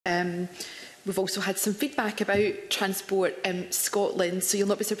We've also had some feedback about Transport Scotland, so you'll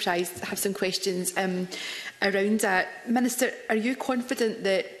not be surprised to have some questions around that. Minister, are you confident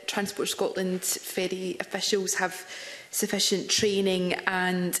that Transport Scotland ferry officials have sufficient training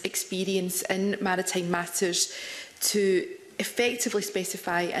and experience in maritime matters to effectively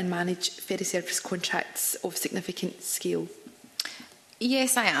specify and manage ferry service contracts of significant scale?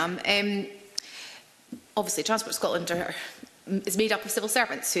 Yes, I am. Obviously, Transport Scotland is made up of civil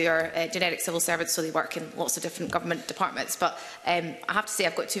servants who are generic civil servants, so they work in lots of different government departments. But I have to say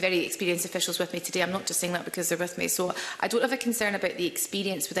I've got two very experienced officials with me today. I'm not just saying that because they're with me. So I don't have a concern about the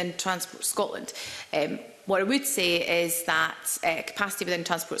experience within Transport Scotland. What I would say is that capacity within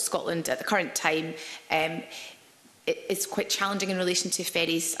Transport Scotland at the current time it's quite challenging in relation to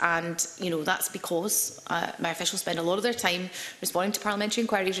ferries, and that's because my officials spend a lot of their time responding to parliamentary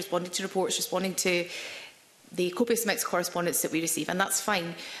inquiries, responding to reports, responding to the copious amounts of correspondence that we receive, and that's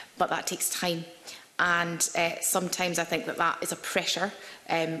fine, but that takes time. And sometimes I think that is a pressure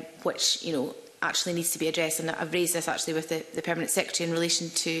which actually needs to be addressed, and I've raised this actually with the Permanent Secretary in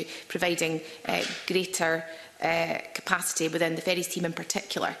relation to providing greater capacity within the ferries team in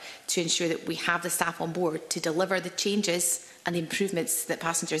particular to ensure that we have the staff on board to deliver the changes and the improvements that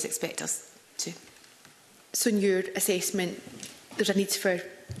passengers expect us to. So in your assessment, there's a need for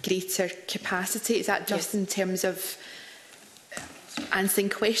greater capacity. Is that just in terms of answering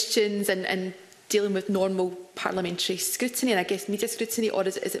questions and dealing with normal parliamentary scrutiny and I guess media scrutiny, or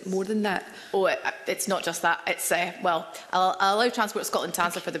is it more than that? Oh, it's not just that. It's well, I'll allow Transport Scotland to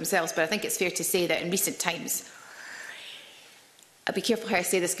answer for themselves, but I think it's fair to say that in recent times, I'll be careful how I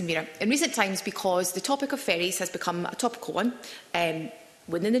say this, Convener. In recent times, because the topic of ferries has become a topical one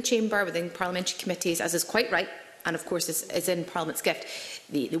within the Chamber, within parliamentary committees, as is quite right, and of course is in Parliament's gift,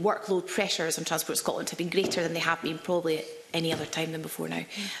 the workload pressures on Transport Scotland have been greater than they have been probably at any other time than before now.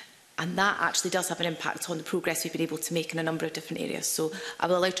 And that actually does have an impact on the progress we've been able to make in a number of different areas. So I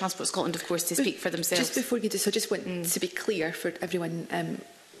will allow Transport Scotland, of course, to speak for themselves. Just before you do so, I just want to be clear for everyone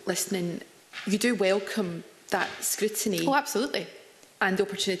listening, you do welcome that scrutiny? Oh, absolutely. And the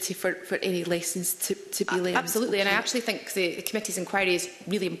opportunity for any lessons to be learned. Absolutely, and I actually think the committee's inquiry is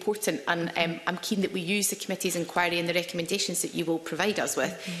really important, and I'm keen that we use the committee's inquiry and the recommendations that you will provide us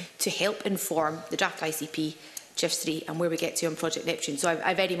with to help inform the draft ICP, GIFS 3 and where we get to on Project Neptune. So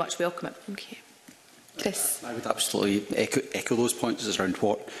I very much welcome it. Okay. Chris. I would absolutely echo those points around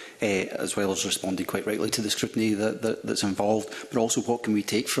what, as well as responding quite rightly to the scrutiny that's involved, but also what can we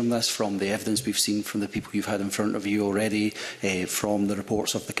take from this, from the evidence we've seen from the people you've had in front of you already, from the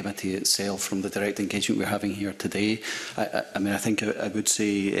reports of the committee itself, from the direct engagement we're having here today. I mean, I think I would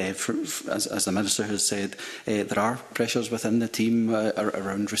say, as the Minister has said, there are pressures within the team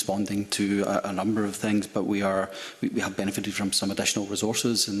around responding to a number of things, but we have benefited from some additional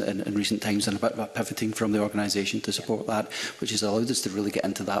resources in recent times and a bit of a pivoting from the organisation to support that, which has allowed us to really get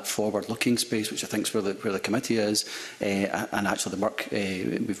into that forward-looking space, which I think is where the committee is, and actually the work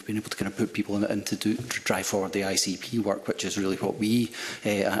we've been able to kind of put people in to drive forward the ICP work, which is really what we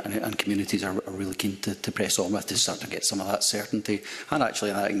and communities are really keen to press on with, to start to get some of that certainty and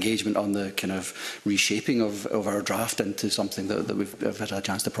actually that engagement on the kind of reshaping of our draft into something that we've had a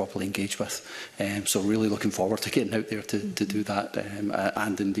chance to properly engage with. So really looking forward to getting out there to do that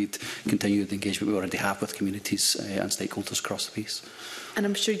and indeed continue the engagement we already have with communities and stakeholders across the piece. And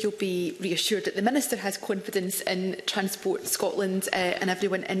I'm sure you'll be reassured that the Minister has confidence in Transport Scotland and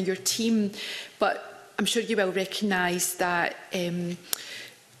everyone in your team, but I'm sure you will recognise that the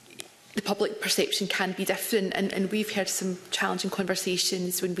public perception can be different, and we've heard some challenging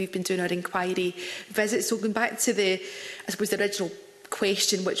conversations when we've been doing our inquiry visits. So going back to the original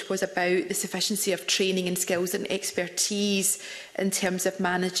question, which was about the sufficiency of training and skills and expertise in terms of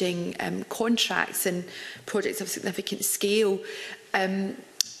managing contracts and projects of significant scale.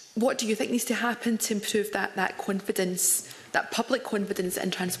 What do you think needs to happen to improve that confidence, that public confidence in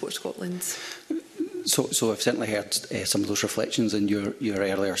Transport Scotland? So I've certainly heard some of those reflections in your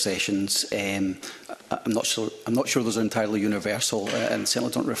earlier sessions. I'm not sure those are entirely universal and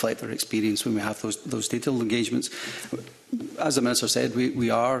certainly don't reflect our experience when we have those detailed engagements. As the Minister said, we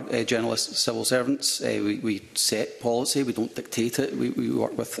are generalist civil servants. We set policy, we don't dictate it. We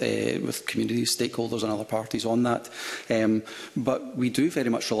work with communities, stakeholders and other parties on that. But we do very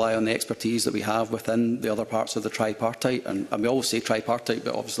much rely on the expertise that we have within the other parts of the tripartite. And we always say tripartite,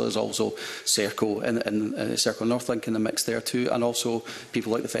 but obviously there's also Serco and Serco Northlink in the mix there too, and also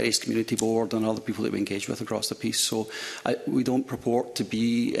people like the Ferries Community Board and other people that we engage with across the piece. So we don't purport to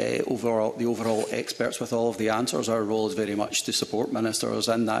be the overall experts with all of the answers. Our role is very much to support ministers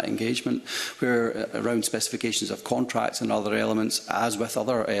in that engagement, where around specifications of contracts and other elements, as with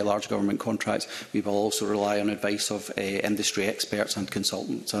other large government contracts, we will also rely on advice of industry experts and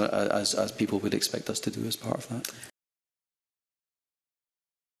consultants, as people would expect us to do as part of that.